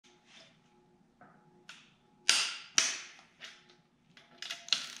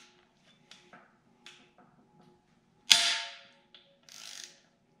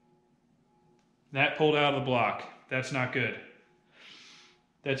That pulled out of the block. That's not good.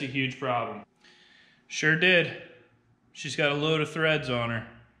 That's a huge problem. Sure did. She's got a load of threads on her.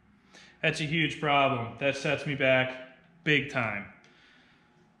 That's a huge problem. That sets me back big time.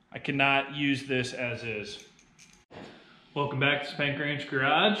 I cannot use this as is. Welcome back to Spank Ranch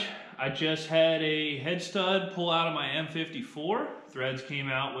Garage. I just had a head stud pull out of my M54. Threads came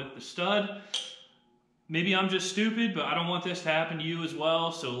out with the stud. Maybe I'm just stupid, but I don't want this to happen to you as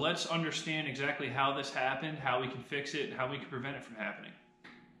well. So let's understand exactly how this happened, how we can fix it, and how we can prevent it from happening.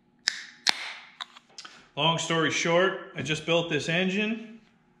 Long story short, I just built this engine.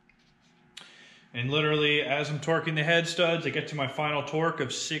 And literally, as I'm torquing the head studs, I get to my final torque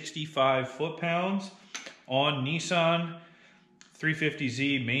of 65 foot-pounds on Nissan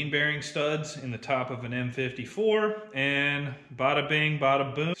 350Z main bearing studs in the top of an M54. And bada bing,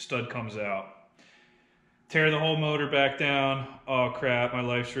 bada boom, stud comes out. Tear the whole motor back down. Oh crap, my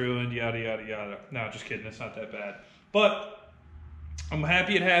life's ruined, yada, yada, yada. No, just kidding, it's not that bad. But I'm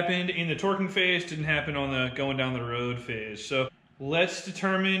happy it happened in the torquing phase, didn't happen on the going down the road phase. So let's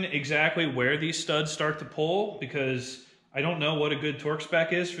determine exactly where these studs start to pull, because I don't know what a good torque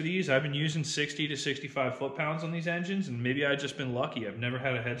spec is for these. I've been using 60 to 65 foot-pounds on these engines, and maybe I've just been lucky. I've never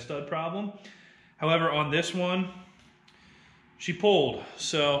had a head stud problem. However, on this one, she pulled.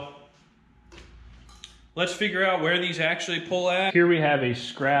 So let's figure out where these actually pull at. Here we have a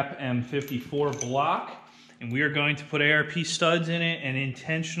scrap M54 block, and we are going to put ARP studs in it and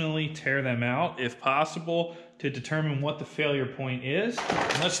intentionally tear them out, if possible, to determine what the failure point is.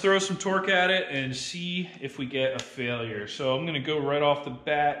 And let's throw some torque at it and see if we get a failure. So I'm gonna go right off the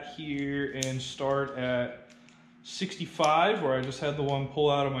bat here and start at 65, where I just had the one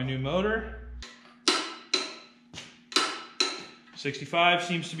pull out of my new motor. 65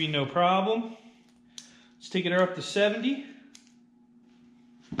 seems to be no problem. Let's take it up to 70.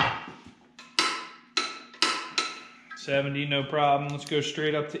 70, no problem. Let's go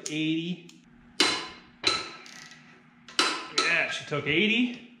straight up to 80. Yeah, she took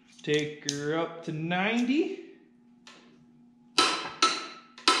 80. Take her up to 90.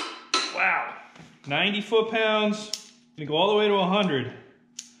 Wow, 90 foot-pounds. Gonna go all the way to 100.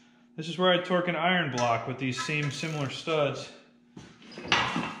 This is where I torque an iron block with these same similar studs.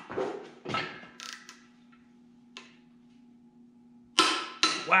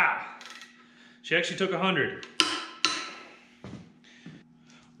 Wow, she actually took 100.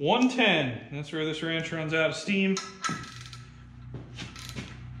 110, that's where this wrench runs out of steam.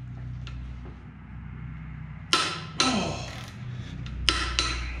 Oh.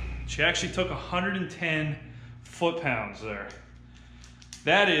 She actually took 110 foot-pounds there.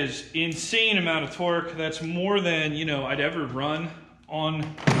 That is insane amount of torque. That's more than, you know, I'd ever run on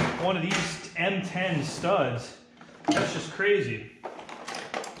one of these M10 studs. That's just crazy.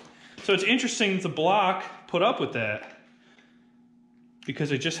 So it's interesting that the block put up with that,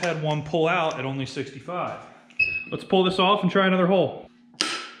 because I just had one pull out at only 65. Let's pull this off and try another hole.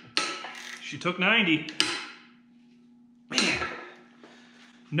 She took 90. Man,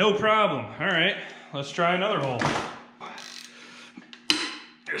 no problem. All right, let's try another hole.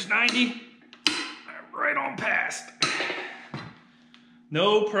 There's 90, right on past.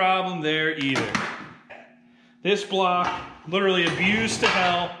 No problem there either. This block, literally abused to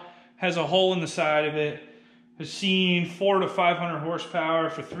hell, has a hole in the side of it, has seen 400 to 500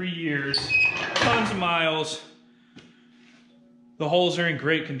 horsepower for 3 years, tons of miles. The holes are in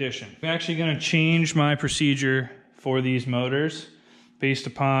great condition. I'm actually gonna change my procedure for these motors based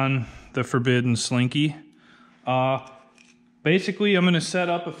upon the forbidden slinky. Basically, I'm gonna set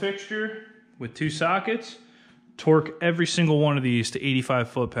up a fixture with 2 sockets, torque every single one of these to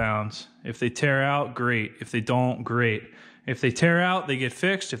 85 foot-pounds. If they tear out, great. If they don't, great. If they tear out, they get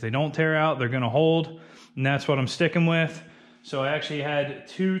fixed. If they don't tear out, they're gonna hold, and that's what I'm sticking with. So I actually had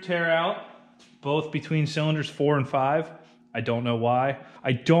 2 tear out, both between cylinders 4 and 5. I don't know why.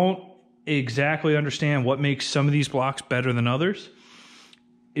 I don't exactly understand what makes some of these blocks better than others.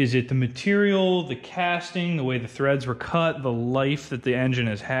 Is it the material, the casting, the way the threads were cut, the life that the engine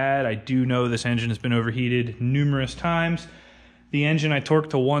has had? I do know this engine has been overheated numerous times. The engine I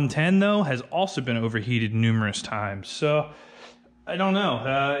torqued to 110 though has also been overheated numerous times. So I don't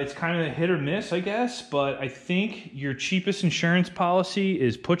know, it's kind of a hit or miss, I guess, but I think your cheapest insurance policy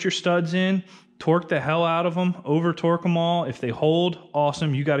is put your studs in, torque the hell out of them, over torque them all. If they hold,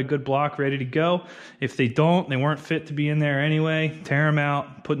 awesome, you got a good block ready to go. If they don't, they weren't fit to be in there anyway, tear them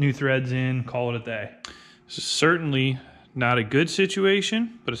out, put new threads in, call it a day. This is certainly not a good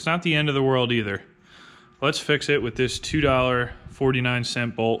situation, but it's not the end of the world either. Let's fix it with this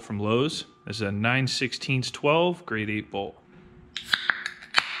 $2.49 bolt from Lowe's. This is a 9/16 12 grade 8 bolt.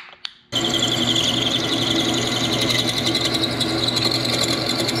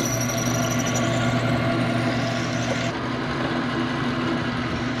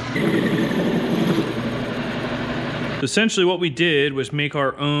 Essentially what we did was make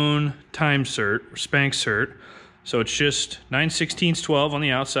our own time-sert, or spank-sert. So it's just 9/16 on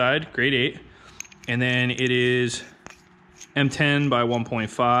the outside, grade 8. And then it is M10 by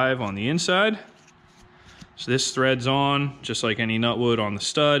 1.5 on the inside. So this threads on just like any nut would on the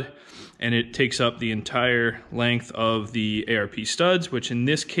stud, and it takes up the entire length of the ARP studs, which in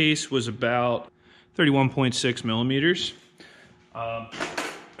this case was about 31.6 millimeters.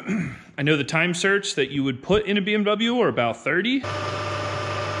 I know the time-serts that you would put in a BMW are about 30.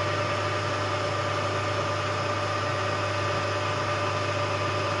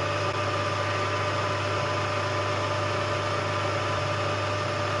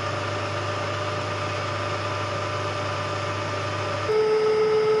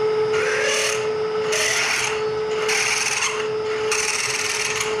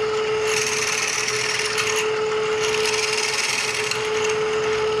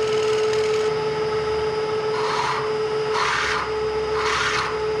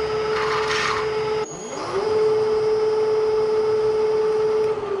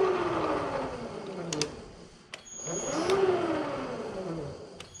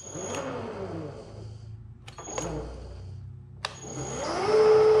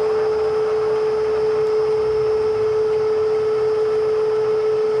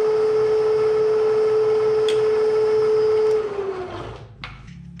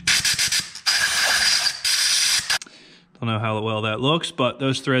 Don't know how well that looks, but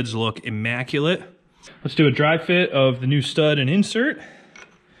those threads look immaculate. Let's do a dry fit of the new stud and insert.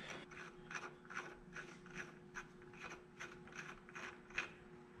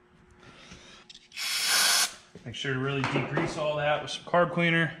 Make sure to really degrease all that with some carb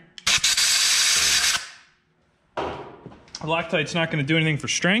cleaner. Loctite's not going to do anything for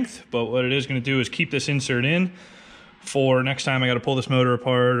strength, but what it is going to do is keep this insert in for next time I got to pull this motor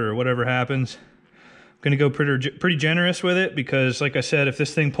apart or whatever happens. I'm going to go pretty generous with it because, like I said, if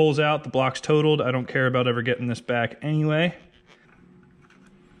this thing pulls out, the block's totaled. I don't care about ever getting this back anyway.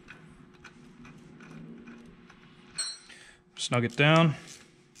 Snug it down.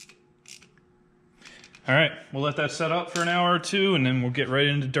 All right, we'll let that set up for an hour or two, and then we'll get right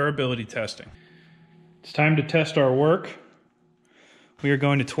into durability testing. It's time to test our work. We are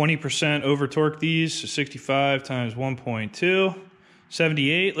going to 20% over torque these, so 65 times 1.2.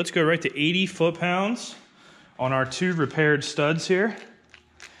 78. Let's go right to 80 foot-pounds on our two repaired studs here.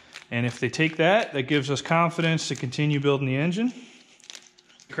 And if they take that, that gives us confidence to continue building the engine.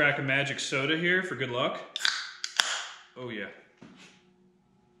 Crack a magic soda here for good luck. Oh yeah.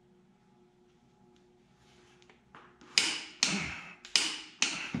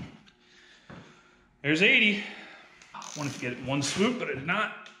 There's 80. I wanted to get it in one swoop, but I did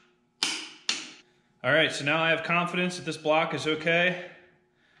not. All right, so now I have confidence that this block is okay.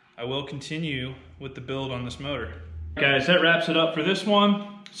 I will continue with the build on this motor. Guys, that wraps it up for this one.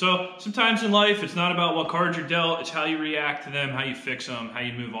 So sometimes in life, it's not about what cards you're dealt, it's how you react to them, how you fix them, how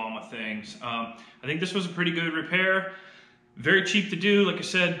you move on with things. I think this was a pretty good repair. Very cheap to do, like I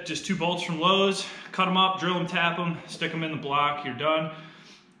said, just 2 bolts from Lowe's. Cut them up, drill them, tap them, stick them in the block, you're done.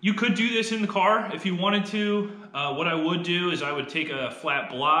 You could do this in the car if you wanted to. What I would do is I would take a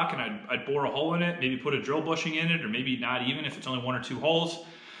flat block and I'd bore a hole in it, maybe put a drill bushing in it, or maybe not even if it's only 1 or 2 holes.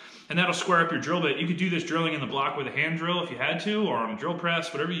 And that'll square up your drill bit. You could do this drilling in the block with a hand drill if you had to, or on a drill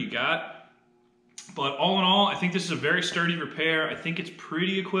press, whatever you got. But all in all, I think this is a very sturdy repair. I think it's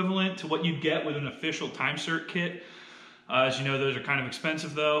pretty equivalent to what you'd get with an official time-sert kit. As you know, those are kind of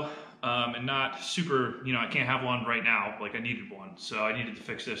expensive though. And not super, you know, I can't have one right now, like I needed one. So I needed to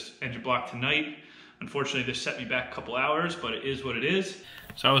fix this engine block tonight. Unfortunately, this set me back a couple hours, but it is what it is.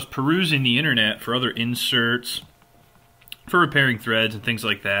 So I was perusing the internet for other inserts for repairing threads and things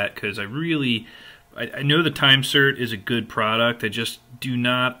like that, because I know the time-sert is a good product. I just do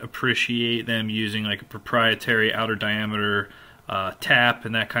not appreciate them using like a proprietary outer diameter tap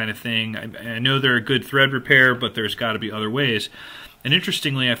and that kind of thing. I know they're a good thread repair, but there's got to be other ways. And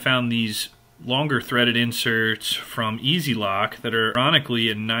interestingly, I found these longer threaded inserts from EZ-lok that are ironically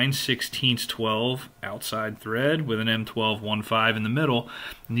a 9/16 outside thread with an M12-15 in the middle,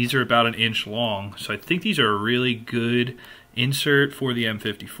 and these are about 1 inch long. So I think these are a really good insert for the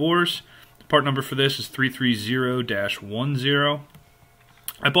M54s. The part number for this is 330-10.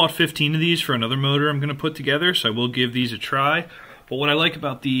 I bought 15 of these for another motor I'm going to put together, so I will give these a try. But what I like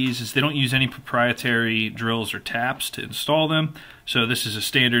about these is they don't use any proprietary drills or taps to install them. So this is a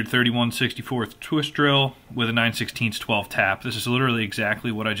standard 31/64 twist drill with a 9/16 tap. This is literally exactly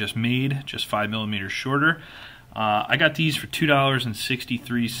what I just made, just 5 millimeters shorter. I got these for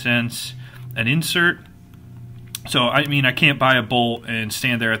 $2.63 an insert. So, I mean, I can't buy a bolt and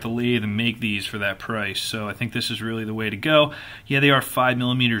stand there at the lathe and make these for that price. So I think this is really the way to go. Yeah, they are 5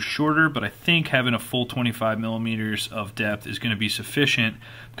 millimeters shorter, but I think having a full 25 millimeters of depth is going to be sufficient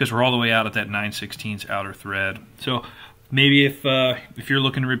because we're all the way out at that 9/16 outer thread. So maybe if you're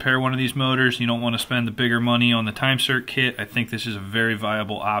looking to repair one of these motors, you don't want to spend the bigger money on the time-sert kit, I think this is a very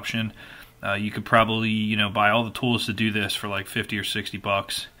viable option. You could probably, you know, buy all the tools to do this for like 50 or 60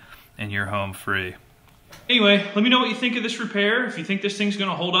 bucks and you're home free. Anyway, let me know what you think of this repair. If you think this thing's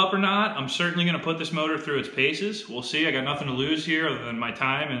gonna hold up or not. I'm certainly gonna put this motor through its paces. We'll see. I got nothing to lose here other than my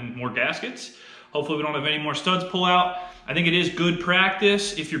time and more gaskets. Hopefully we don't have any more studs pull out. I think it is good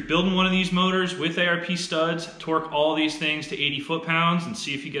practice. If you're building one of these motors with ARP studs, torque all these things to 80 foot-pounds and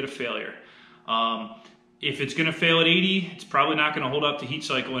see if you get a failure. If it's gonna fail at 80, it's probably not gonna hold up to heat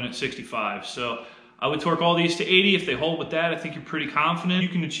cycling at 65. So I would torque all these to 80. If they hold with that, I think you're pretty confident. You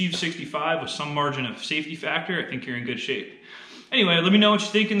can achieve 65 with some margin of safety factor. I think you're in good shape. Anyway, let me know what you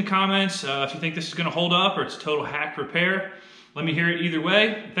think in the comments. If you think this is gonna hold up or it's a total hack repair, let me hear it either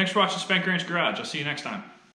way. Thanks for watching Spank Ranch Garage. I'll see you next time.